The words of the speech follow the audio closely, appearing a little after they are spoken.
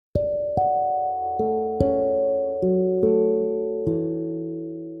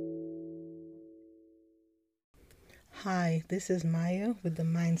This is Maya with the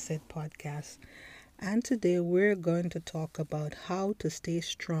Mindset Podcast, and today we're going to talk about how to stay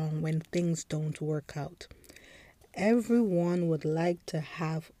strong when things don't work out. Everyone would like to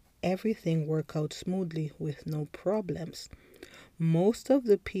have everything work out smoothly with no problems. Most of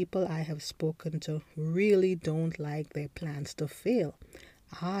the people I have spoken to really don't like their plans to fail.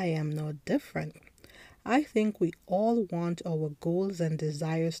 I am no different. I think we all want our goals and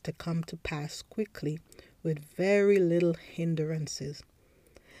desires to come to pass quickly with very little hindrances.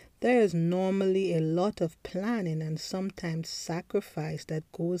 There is normally a lot of planning and sometimes sacrifice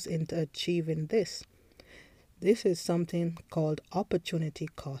that goes into achieving this. This is something called opportunity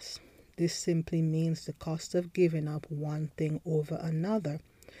cost. This simply means the cost of giving up one thing over another.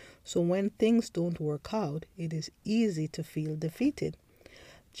 So when things don't work out, it is easy to feel defeated.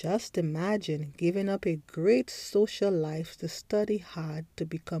 Just imagine giving up a great social life to study hard to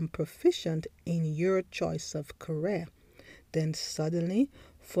become proficient in your choice of career. Then suddenly,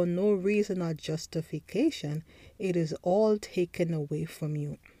 for no reason or justification, it is all taken away from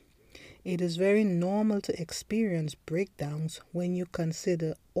you. It is very normal to experience breakdowns when you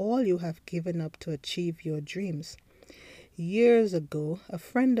consider all you have given up to achieve your dreams. Years ago, a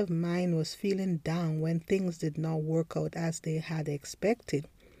friend of mine was feeling down when things did not work out as they had expected.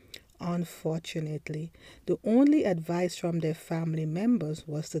 Unfortunately, the only advice from their family members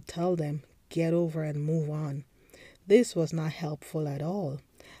was to tell them, get over and move on. This was not helpful at all,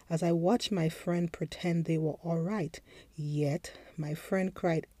 as I watched my friend pretend they were all right. Yet, my friend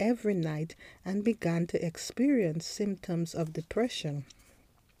cried every night and began to experience symptoms of depression.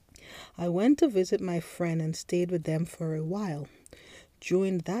 I went to visit my friend and stayed with them for a while.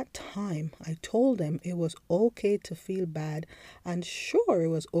 During that time, I told them it was okay to feel bad and sure it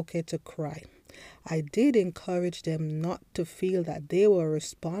was okay to cry. I did encourage them not to feel that they were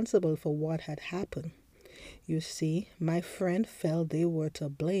responsible for what had happened. You see, my friend felt they were to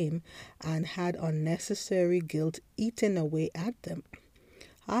blame and had unnecessary guilt eating away at them.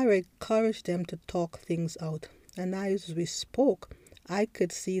 I encouraged them to talk things out, and as we spoke, I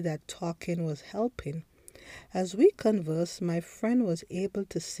could see that talking was helping. As we conversed, my friend was able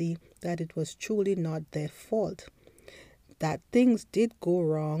to see that it was truly not their fault, that things did go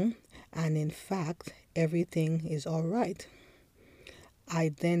wrong, and in fact, everything is all right. I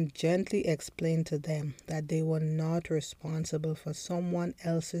then gently explained to them that they were not responsible for someone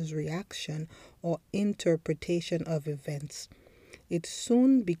else's reaction or interpretation of events. It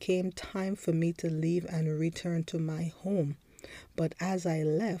soon became time for me to leave and return to my home. But as I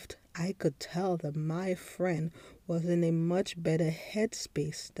left, I could tell that my friend was in a much better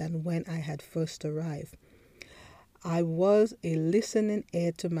headspace than when I had first arrived. I was a listening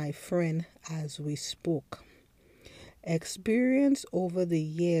ear to my friend as we spoke. Experience over the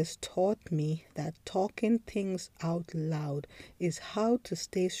years taught me that talking things out loud is how to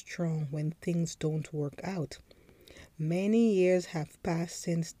stay strong when things don't work out. Many years have passed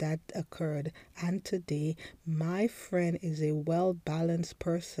since that occurred, and today my friend is a well balanced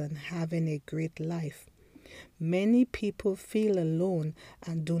person having a great life. Many people feel alone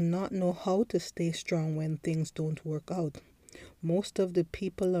and do not know how to stay strong when things don't work out. Most of the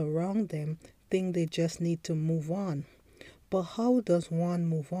people around them think they just need to move on. But how does one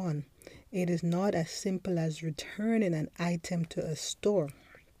move on? It is not as simple as returning an item to a store.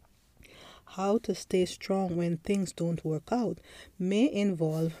 How to stay strong when things don't work out may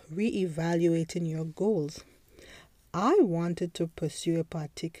involve re-evaluating your goals. I wanted to pursue a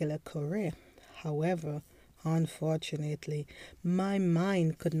particular career. However, unfortunately, my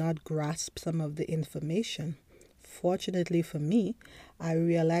mind could not grasp some of the information. Fortunately for me, I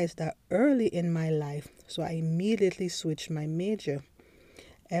realized that early in my life, so I immediately switched my major.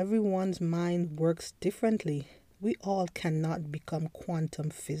 Everyone's mind works differently. We all cannot become quantum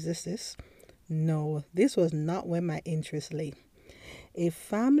physicists. No, this was not where my interest lay. A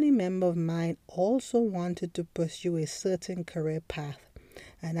family member of mine also wanted to pursue a certain career path,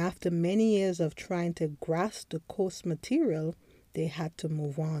 and after many years of trying to grasp the course material, they had to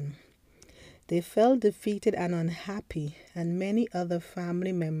move on. They felt defeated and unhappy, and many other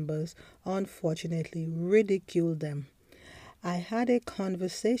family members unfortunately ridiculed them. I had a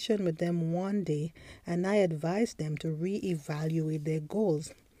conversation with them one day and I advised them to re-evaluate their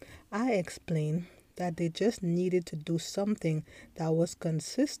goals. I explained that they just needed to do something that was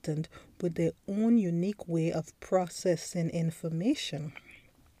consistent with their own unique way of processing information.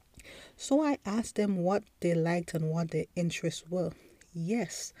 So I asked them what they liked and what their interests were.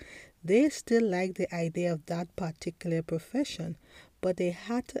 Yes, they still liked the idea of that particular profession, but they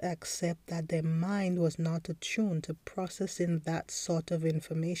had to accept that their mind was not attuned to processing that sort of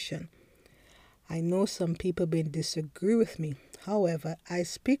information. I know some people may disagree with me. However, I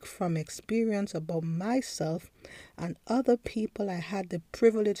speak from experience about myself and other people I had the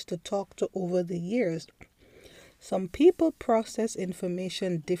privilege to talk to over the years. Some people process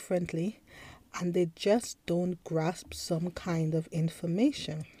information differently and they just don't grasp some kind of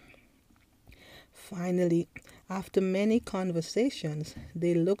information. Finally, after many conversations,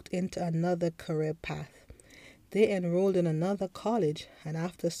 they looked into another career path. They enrolled in another college and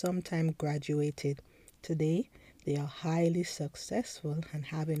after some time graduated. Today, they are highly successful and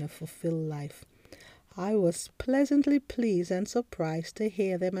having a fulfilled life. I was pleasantly pleased and surprised to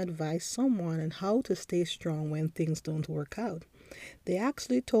hear them advise someone on how to stay strong when things don't work out. They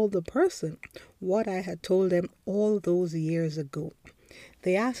actually told the person what I had told them all those years ago.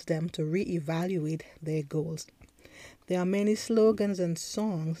 They asked them to reevaluate their goals. There are many slogans and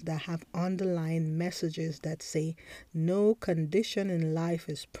songs that have underlying messages that say no condition in life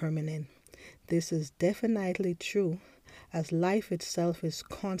is permanent. This is definitely true as life itself is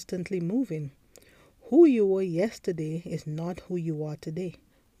constantly moving. Who you were yesterday is not who you are today.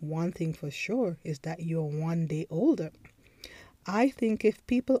 One thing for sure is that you're one day older. I think if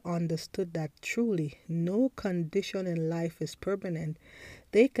people understood that truly no condition in life is permanent,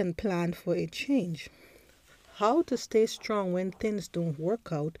 they can plan for a change. How to stay strong when things don't work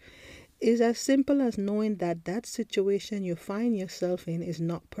out is as simple as knowing that that situation you find yourself in is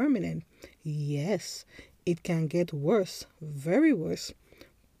not permanent. Yes, it can get worse, very worse,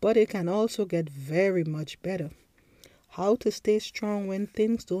 but it can also get very much better. How to stay strong when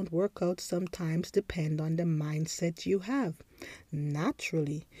things don't work out sometimes depend on the mindset you have.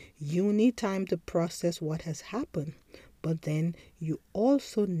 Naturally, you need time to process what has happened, but then you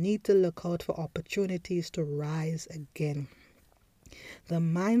also need to look out for opportunities to rise again. The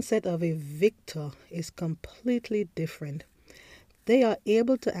mindset of a victor is completely different. They are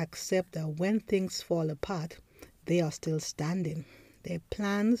able to accept that when things fall apart, they are still standing. Their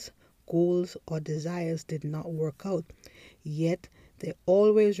plans, goals, or desires did not work out, yet there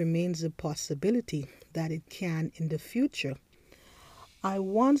always remains the possibility that it can in the future. I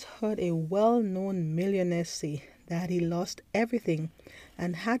once heard a well-known millionaire say that he lost everything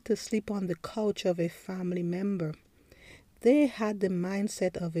and had to sleep on the couch of a family member. They had the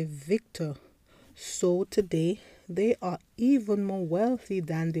mindset of a victor, so today they are even more wealthy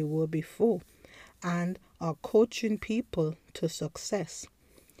than they were before and are coaching people to success.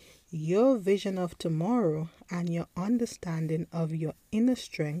 Your vision of tomorrow and your understanding of your inner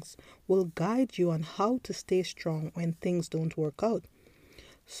strengths will guide you on how to stay strong when things don't work out.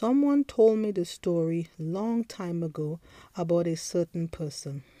 Someone told me the story long time ago about a certain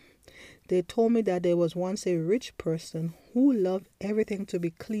person. They told me that there was once a rich person who loved everything to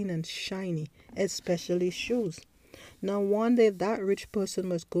be clean and shiny, especially shoes. Now one day that rich person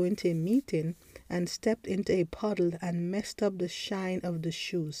was going to a meeting and stepped into a puddle and messed up the shine of the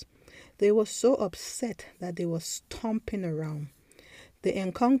shoes. They were so upset that they were stomping around. They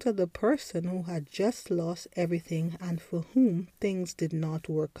encountered the person who had just lost everything and for whom things did not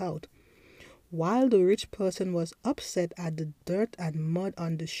work out. While the rich person was upset at the dirt and mud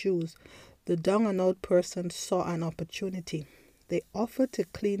on the shoes, the down and out person saw an opportunity. They offered to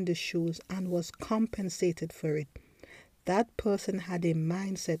clean the shoes and was compensated for it. That person had a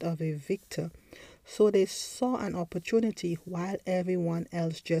mindset of a victor, so they saw an opportunity while everyone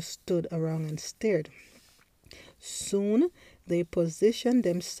else just stood around and stared. Soon, they positioned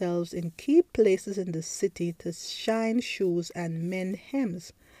themselves in key places in the city to shine shoes and mend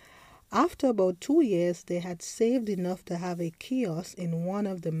hems. After about 2 years, they had saved enough to have a kiosk in one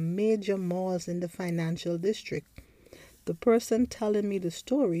of the major malls in the financial district. The person telling me the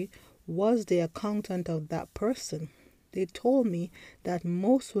story was the accountant of that person. They told me that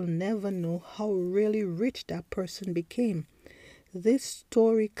most will never know how really rich that person became. This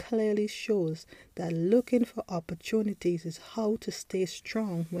story clearly shows that looking for opportunities is how to stay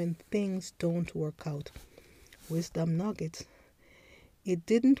strong when things don't work out. Wisdom nuggets. It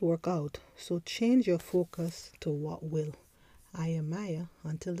didn't work out, so change your focus to what will. I am Maya.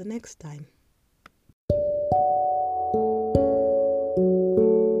 Until the next time.